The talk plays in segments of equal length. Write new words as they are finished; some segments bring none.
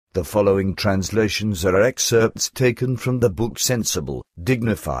The following translations are excerpts taken from the book Sensible,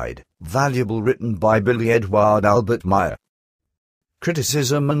 Dignified, Valuable, written by Eduard Albert Meier.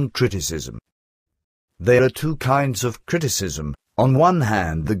 Criticism and criticism. There are two kinds of criticism. On one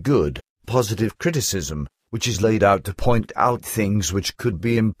hand, the good, positive criticism, which is laid out to point out things which could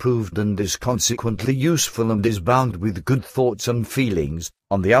be improved and is consequently useful and is bound with good thoughts and feelings.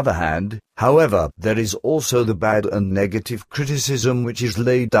 On the other hand, however, there is also the bad and negative criticism which is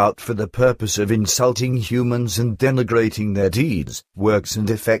laid out for the purpose of insulting humans and denigrating their deeds, works and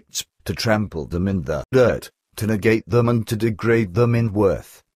effects, to trample them in the dirt, to negate them and to degrade them in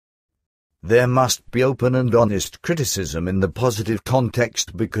worth. There must be open and honest criticism in the positive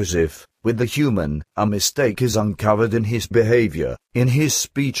context, because if, with the human, a mistake is uncovered in his behavior, in his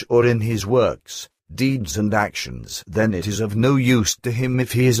speech or in his works, deeds and actions, then it is of no use to him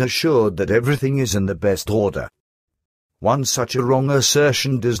if he is assured that everything is in the best order. One such a wrong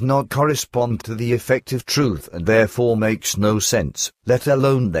assertion does not correspond to the effective truth and therefore makes no sense, let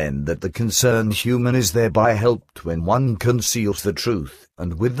alone then that the concerned human is thereby helped when one conceals the truth,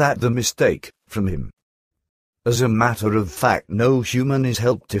 and with that the mistake, from him. As a matter of fact, no human is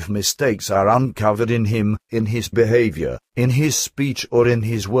helped if mistakes are uncovered in him, in his behavior, in his speech or in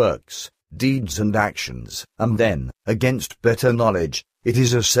his works, deeds and actions, and then, against better knowledge, it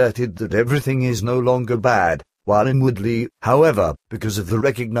is asserted that everything is no longer bad, while inwardly, however, because of the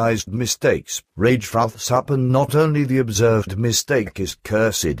recognized mistakes, rage froths up, and not only the observed mistake is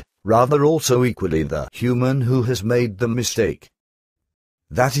cursed, rather also equally the human who has made the mistake.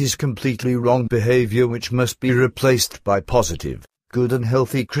 That is completely wrong behavior which must be replaced by positive, good and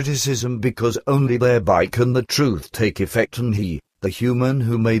healthy criticism, because only thereby can the truth take effect and he, the human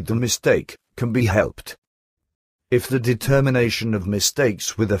who made the mistake, can be helped. If the determination of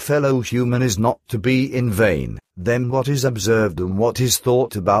mistakes with a fellow human is not to be in vain, then what is observed and what is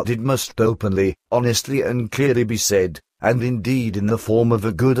thought about it must openly, honestly and clearly be said, and indeed in the form of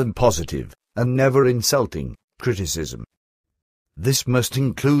a good and positive, and never insulting, criticism. This must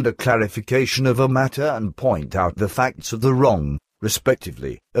include a clarification of a matter and point out the facts of the wrong,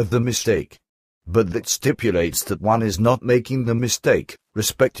 respectively, of the mistake. But that stipulates that one is not making the mistake,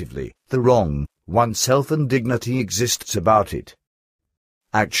 respectively, the wrong, oneself, and dignity exists about it.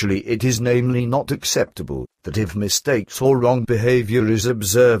 Actually, it is namely not acceptable that if mistakes or wrong behavior is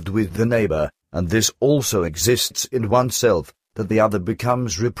observed with the neighbor, and this also exists in oneself, that the other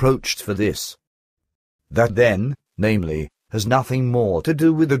becomes reproached for this. That then, namely, has nothing more to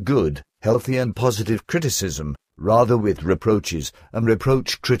do with a good, healthy and positive criticism, rather with reproaches and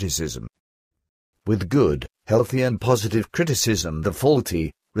reproach criticism. With good, healthy and positive criticism, the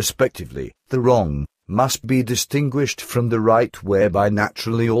faulty, respectively, the wrong, must be distinguished from the right, whereby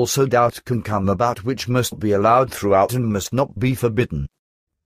naturally also doubt can come about, which must be allowed throughout and must not be forbidden.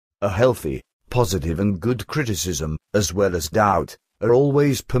 A healthy, positive and good criticism, as well as doubt, are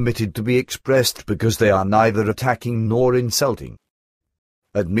always permitted to be expressed because they are neither attacking nor insulting.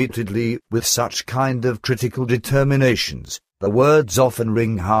 Admittedly, with such kind of critical determinations, the words often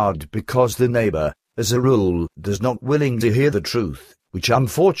ring hard because the neighbor, as a rule, does not willingly hear the truth, which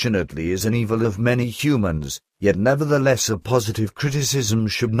unfortunately is an evil of many humans, yet nevertheless a positive criticism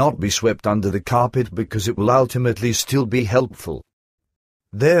should not be swept under the carpet because it will ultimately still be helpful.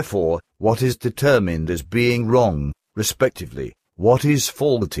 Therefore, what is determined as being wrong, respectively, what is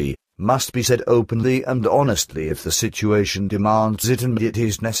faulty, must be said openly and honestly if the situation demands it, and it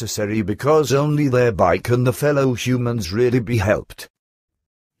is necessary because only thereby can the fellow humans really be helped.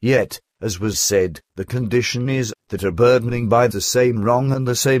 Yet, as was said, the condition is that a burdening by the same wrong and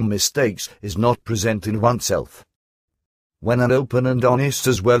the same mistakes is not present in oneself. When an open and honest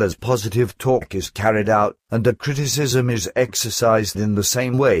as well as positive talk is carried out, and a criticism is exercised in the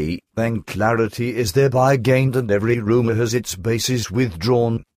same way, then clarity is thereby gained and every rumor has its basis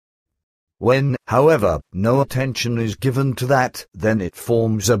withdrawn. When, however, no attention is given to that, then it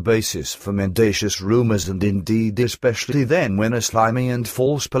forms a basis for mendacious rumors, and indeed especially then when a slimy and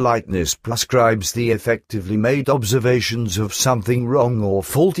false politeness prescribes the effectively made observations of something wrong or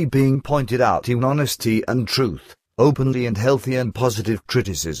faulty being pointed out in honesty and truth, openly and healthy and positive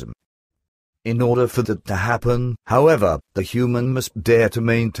criticism. In order for that to happen, however, the human must dare to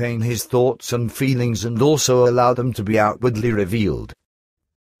maintain his thoughts and feelings and also allow them to be outwardly revealed.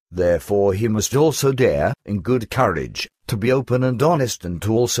 Therefore he must also dare, in good courage, to be open and honest and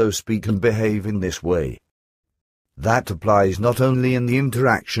to also speak and behave in this way. That applies not only in the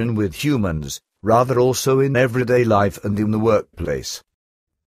interaction with humans, rather also in everyday life and in the workplace.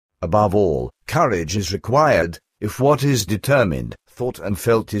 Above all, courage is required, if what is determined, thought and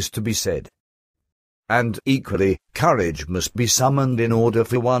felt is to be said. and equally, courage must be summoned in order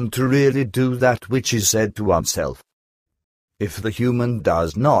for one to really do that which is said to oneself. If the human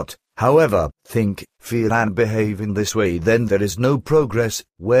does not, however, think, feel and behave in this way, then there is no progress,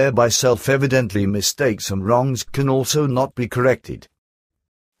 whereby self-evidently mistakes and wrongs can also not be corrected.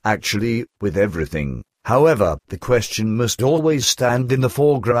 Actually, with everything, however, the question must always stand in the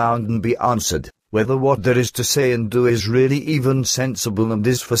foreground and be answered, whether what there is to say and do is really even sensible and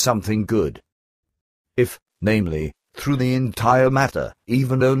is for something good. If, namely, through the entire matter,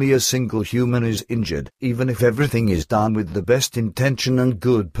 even only a single human is injured, even if everything is done with the best intention and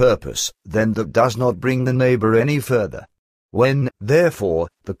good purpose, then that does not bring the neighbor any further. When, therefore,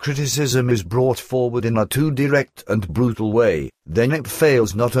 the criticism is brought forward in a too direct and brutal way, then it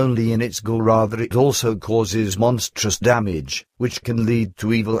fails not only in its goal, rather it also causes monstrous damage, which can lead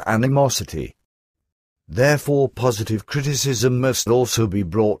to evil animosity. Therefore positive criticism must also be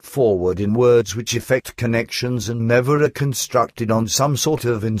brought forward in words which effect connections and never are constructed on some sort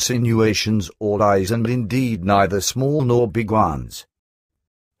of insinuations or lies, and indeed neither small nor big ones.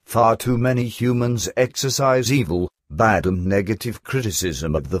 Far too many humans exercise evil, bad and negative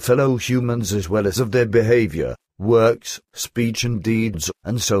criticism of the fellow humans as well as of their behavior, works, speech and deeds,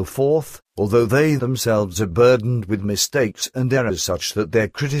 and so forth, although they themselves are burdened with mistakes and errors such that their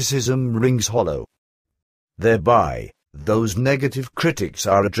criticism rings hollow. Thereby, those negative critics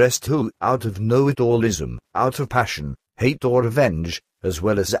are addressed who, out of know-it-allism, out of passion, hate or revenge, as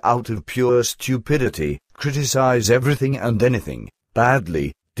well as out of pure stupidity, criticize everything and anything,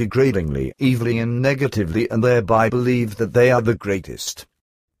 badly, degradingly, evilly and negatively, and thereby believe that they are the greatest.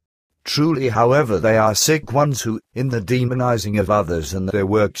 Truly, however, they are sick ones who, in the demonizing of others and their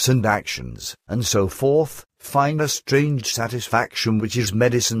works and actions, and so forth, find a strange satisfaction which is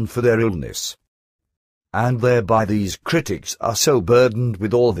medicine for their illness. And thereby these critics are so burdened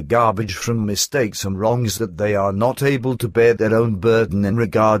with all the garbage from mistakes and wrongs that they are not able to bear their own burden in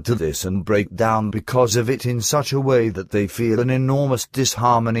regard to this, and break down because of it in such a way that they feel an enormous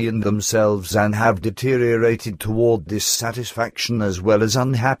disharmony in themselves and have deteriorated toward dissatisfaction as well as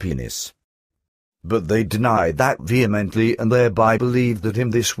unhappiness. But they deny that vehemently, and thereby believe that in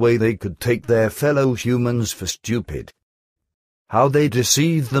this way they could take their fellow humans for stupid. How they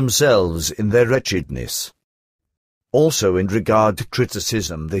deceive themselves in their wretchedness. Also in regard to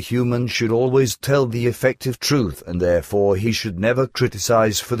criticism, the human should always tell the effective truth, and therefore he should never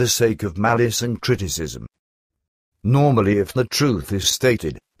criticize for the sake of malice and criticism. Normally, if the truth is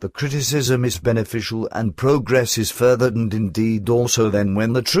stated, the criticism is beneficial and progress is furthered, and indeed also then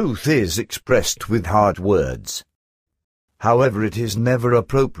when the truth is expressed with hard words. However, it is never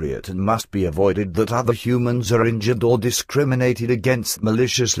appropriate and must be avoided that other humans are injured or discriminated against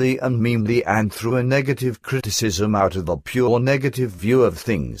maliciously and meanly and through a negative criticism out of a pure negative view of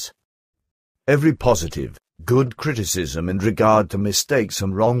things. Every positive, good criticism in regard to mistakes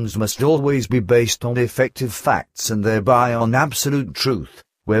and wrongs must always be based on effective facts and thereby on absolute truth,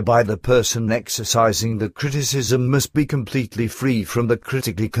 whereby the person exercising the criticism must be completely free from the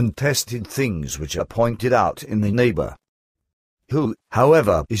critically contested things which are pointed out in the neighbor, who,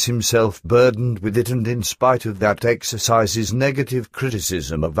 however, is himself burdened with it, and in spite of that exercises negative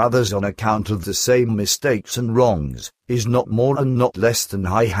criticism of others on account of the same mistakes and wrongs, is not more and not less than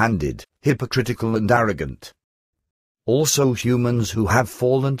high-handed, hypocritical and arrogant. Also humans who have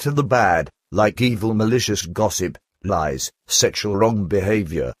fallen to the bad, like evil malicious gossip, lies, sexual wrong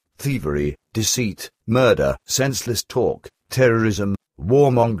behavior, thievery, deceit, murder, senseless talk, terrorism,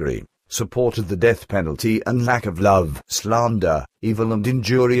 warmongering, support of the death penalty and lack of love, slander, evil and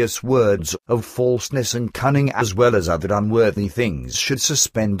injurious words, of falseness and cunning as well as other unworthy things should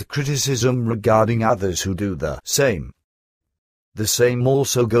suspend criticism regarding others who do the same. The same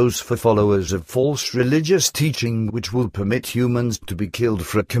also goes for followers of false religious teaching which will permit humans to be killed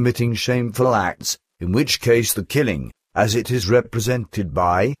for committing shameful acts, in which case the killing, as it is represented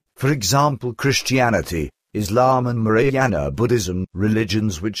by, for example, Christianity, Islam and Mahayana Buddhism,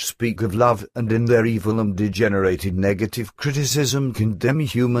 religions which speak of love and in their evil and degenerated negative criticism condemn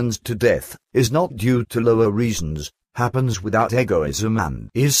humans to death, is not due to lower reasons, happens without egoism and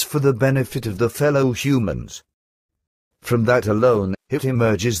is for the benefit of the fellow humans. From that alone, it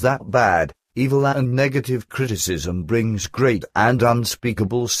emerges that bad, evil and negative criticism brings great and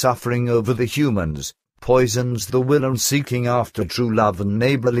unspeakable suffering over the humans, poisons the will and seeking after true love and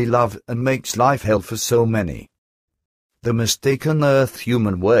neighborly love, and makes life hell for so many. The Mistaken Earth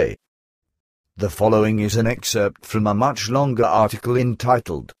Human Way. The following is an excerpt from a much longer article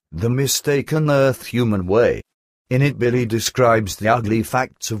entitled, The Mistaken Earth Human Way. In it Billy describes the ugly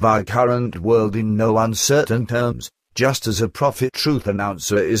facts of our current world in no uncertain terms, just as a prophet truth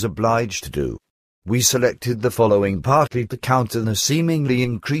announcer is obliged to do. we selected the following partly to counter the seemingly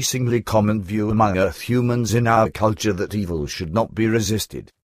increasingly common view among Earth humans in our culture that evil should not be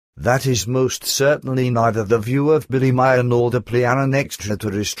resisted. That is most certainly neither the view of Billy Meier nor the Pliaran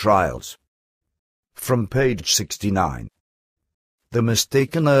extraterrestrials. From page 69. The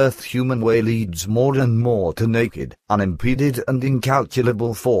mistaken Earth human way leads more and more to naked, unimpeded and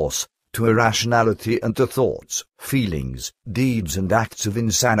incalculable force, to irrationality and to thoughts, feelings, deeds and acts of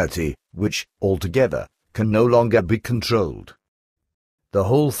insanity, which, altogether, can no longer be controlled. The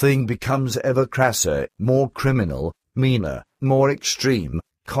whole thing becomes ever crasser, more criminal, meaner, more extreme,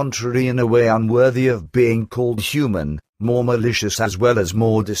 contrary in a way unworthy of being called human, more malicious as well as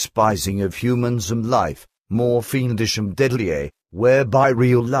more despising of humans and life, more fiendish and deadly, whereby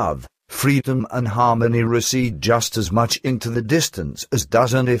real love, freedom and harmony recede just as much into the distance as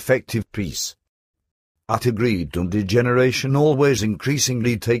does an effective peace. Utter greed and degeneration always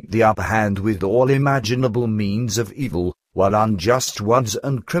increasingly take the upper hand with all imaginable means of evil, while unjust ones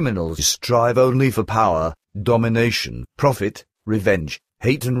and criminals strive only for power, domination, profit, revenge,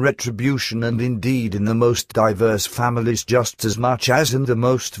 hate and retribution, and indeed in the most diverse families just as much as in the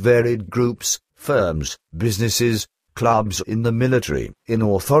most varied groups, firms, businesses, clubs, in the military, in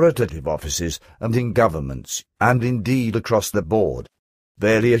authoritative offices, and in governments, and indeed across the board.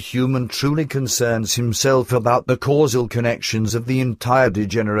 Barely a human truly concerns himself about the causal connections of the entire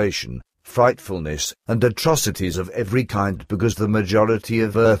degeneration, frightfulness, and atrocities of every kind, because the majority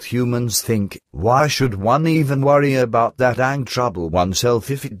of Earth humans think, why should one even worry about that and trouble oneself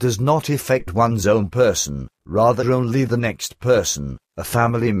if it does not affect one's own person, rather only the next person, a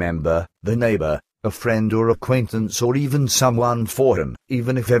family member, the neighbor, a friend or acquaintance, or even someone foreign,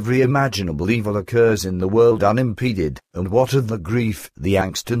 even if every imaginable evil occurs in the world unimpeded, and what of the grief, the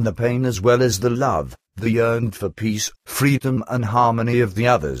angst and the pain as well as the love, the yearning for peace, freedom and harmony of the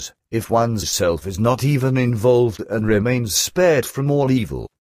others, if one's self is not even involved and remains spared from all evil?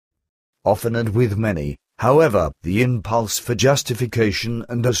 Often and with many, however, the impulse for justification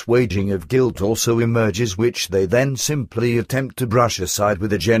and assuaging of guilt also emerges, which they then simply attempt to brush aside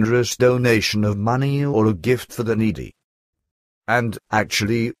with a generous donation of money or a gift for the needy. And,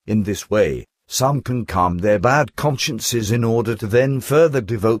 actually, in this way, some can calm their bad consciences in order to then further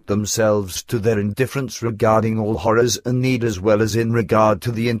devote themselves to their indifference regarding all horrors and need as well as in regard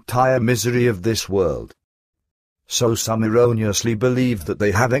to the entire misery of this world. So some erroneously believe that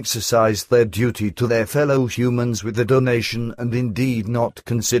they have exercised their duty to their fellow humans with a donation, and indeed not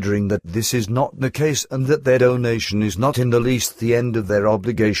considering that this is not the case and that their donation is not in the least the end of their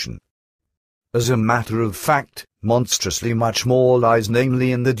obligation. As a matter of fact, monstrously much more lies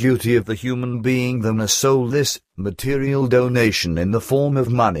namely in the duty of the human being than a soulless, material donation in the form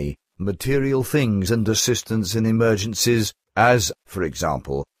of money, material things and assistance in emergencies, as, for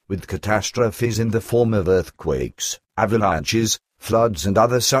example, with catastrophes in the form of earthquakes, avalanches, floods and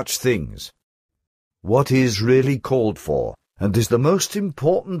other such things. What is really called for, and is the most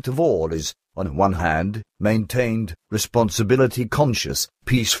important of all, is, on one hand, maintained, responsibility-conscious,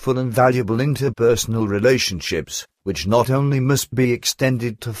 peaceful and valuable interpersonal relationships, which not only must be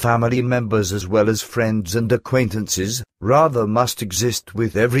extended to family members as well as friends and acquaintances, rather must exist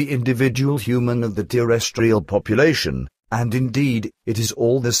with every individual human of the terrestrial population, and indeed, it is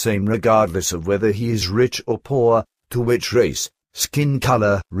all the same regardless of whether he is rich or poor, to which race, skin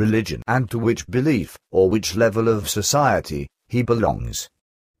color, religion, and to which belief, or which level of society, he belongs.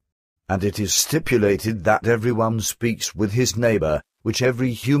 And it is stipulated that everyone speaks with his neighbor, which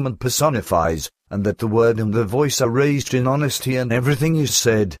every human personifies, and that the word and the voice are raised in honesty, and everything is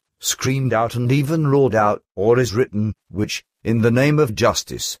said, screamed out and even roared out, or is written, which, in the name of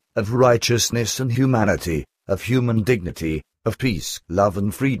justice, of righteousness and humanity, of human dignity, of peace, love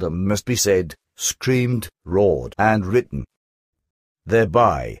and freedom must be said, screamed, roared, and written.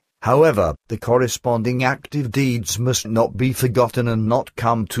 Thereby, however, the corresponding active deeds must not be forgotten and not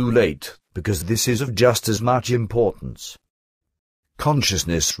come too late, because this is of just as much importance.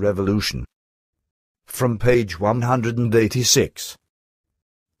 Consciousness Revolution. From page 186.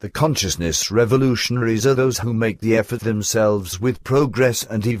 The consciousness revolutionaries are those who make the effort themselves with progress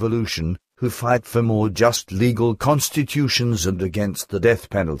and evolution, who fight for more just legal constitutions and against the death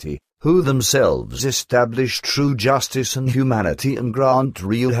penalty, who themselves establish true justice and humanity and grant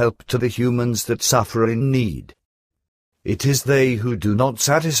real help to the humans that suffer in need. It is they who do not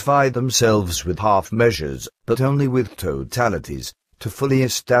satisfy themselves with half measures, but only with totalities, to fully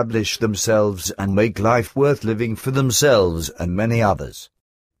establish themselves and make life worth living for themselves and many others.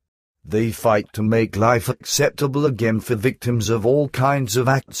 They fight to make life acceptable again for victims of all kinds of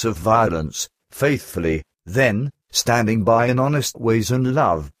acts of violence, faithfully, then, standing by in honest ways and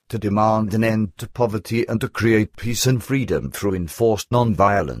love, to demand an end to poverty and to create peace and freedom through enforced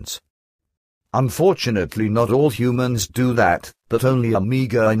non-violence. Unfortunately, not all humans do that, but only a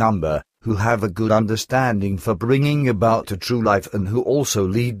meager number, who have a good understanding for bringing about a true life and who also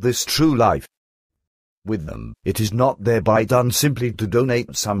lead this true life. With them, it is not thereby done simply to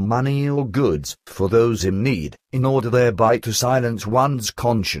donate some money or goods for those in need, in order thereby to silence one's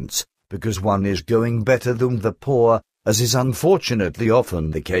conscience, because one is going better than the poor, as is unfortunately often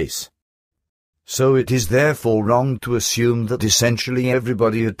the case. So it is therefore wrong to assume that essentially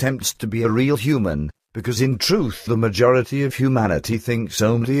everybody attempts to be a real human, because in truth the majority of humanity thinks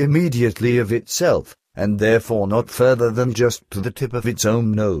only immediately of itself, and therefore not further than just to the tip of its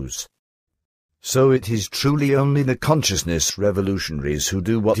own nose. So it is truly only the consciousness revolutionaries who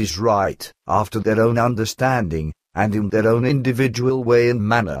do what is right, after their own understanding, and in their own individual way and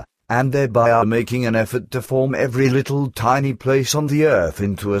manner, and thereby are making an effort to form every little tiny place on the earth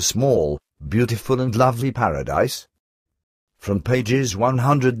into a small, beautiful and lovely paradise. From pages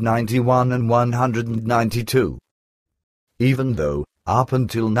 191 and 192. Even though, up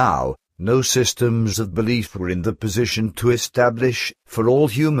until now, no systems of belief were in the position to establish, for all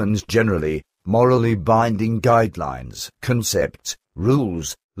humans generally, morally binding guidelines, concepts,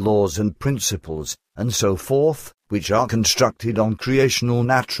 rules, laws and principles, and so forth, which are constructed on creational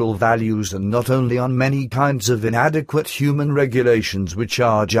natural values and not only on many kinds of inadequate human regulations which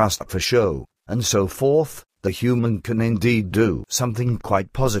are just for show, and so forth, the human can indeed do something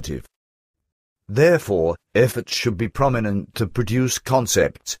quite positive. Therefore, efforts should be prominent to produce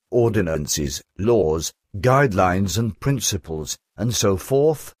concepts, ordinances, laws, guidelines and principles, and so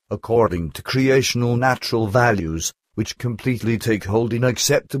forth, according to creational natural values, which completely take hold in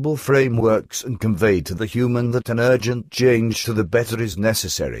acceptable frameworks and convey to the human that an urgent change to the better is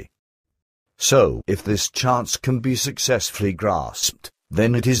necessary. So, if this chance can be successfully grasped,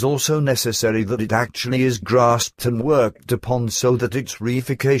 then it is also necessary that it actually is grasped and worked upon so that its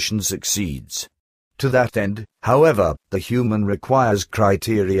reification succeeds. To that end, however, the human requires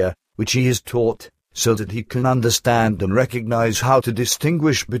criteria, which he is taught, so that he can understand and recognize how to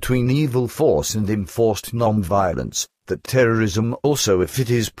distinguish between evil force and enforced non-violence, that terrorism also, if it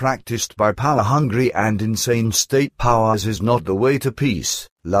is practiced by power-hungry and insane state powers, is not the way to peace,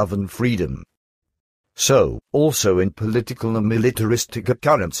 love and freedom. So, also in political and militaristic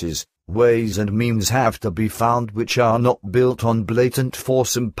occurrences, ways and means have to be found which are not built on blatant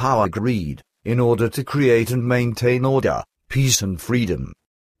force and power greed, in order to create and maintain order, peace and freedom.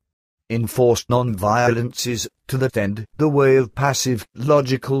 Enforced non-violence is, to that end, the way of passive,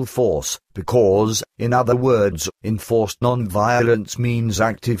 logical force, because, in other words, enforced non-violence means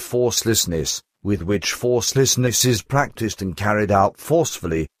active forcelessness, with which forcelessness is practiced and carried out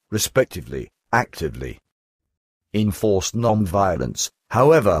forcefully, respectively, actively. Enforced non-violence,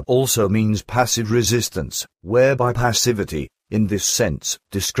 however, also means passive resistance, whereby passivity, in this sense,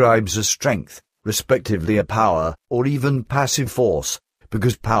 describes a strength, respectively a power, or even passive force,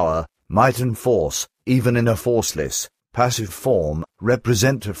 because power, might and force, even in a forceless, passive form,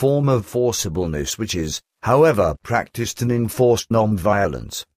 represent a form of forcibleness which is, however, practiced in enforced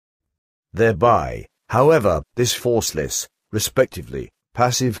non-violence. Thereby, however, this forceless, respectively,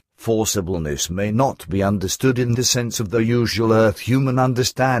 passive, forcibleness may not be understood in the sense of the usual earth-human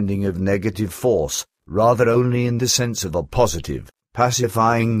understanding of negative force, rather only in the sense of a positive,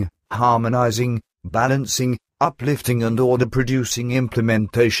 pacifying, harmonizing, balancing, uplifting and order-producing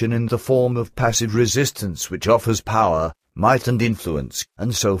implementation in the form of passive resistance which offers power, might and influence,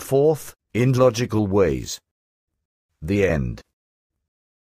 and so forth, in logical ways. The end.